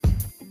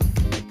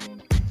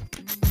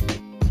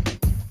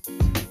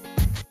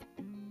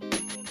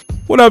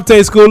What up, Tay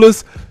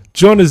Schoolers?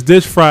 Join us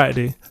this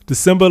Friday,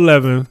 December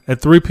 11th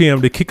at 3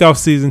 p.m. to kick off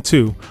season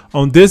 2.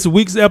 On this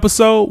week's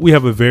episode, we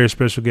have a very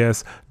special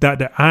guest,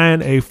 Dr.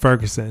 Ian A.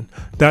 Ferguson.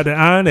 Dr.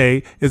 Ian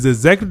A. is the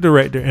executive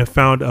director and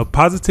founder of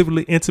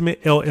Positively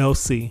Intimate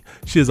LLC.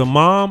 She is a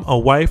mom, a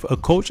wife, a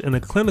coach, and a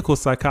clinical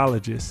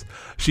psychologist.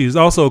 She is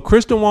also a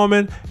Christian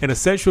woman and a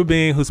sexual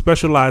being who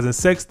specializes in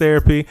sex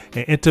therapy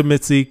and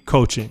intimacy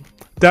coaching.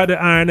 Dr.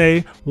 Ian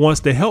A. wants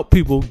to help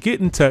people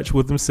get in touch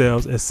with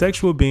themselves as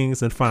sexual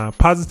beings and find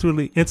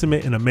positively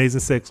intimate and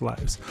amazing sex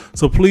lives.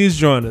 So please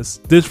join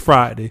us this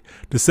Friday,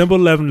 December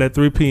 11th at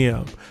 3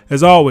 p.m.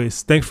 As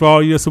always, thanks for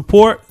all your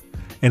support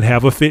and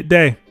have a fit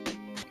day.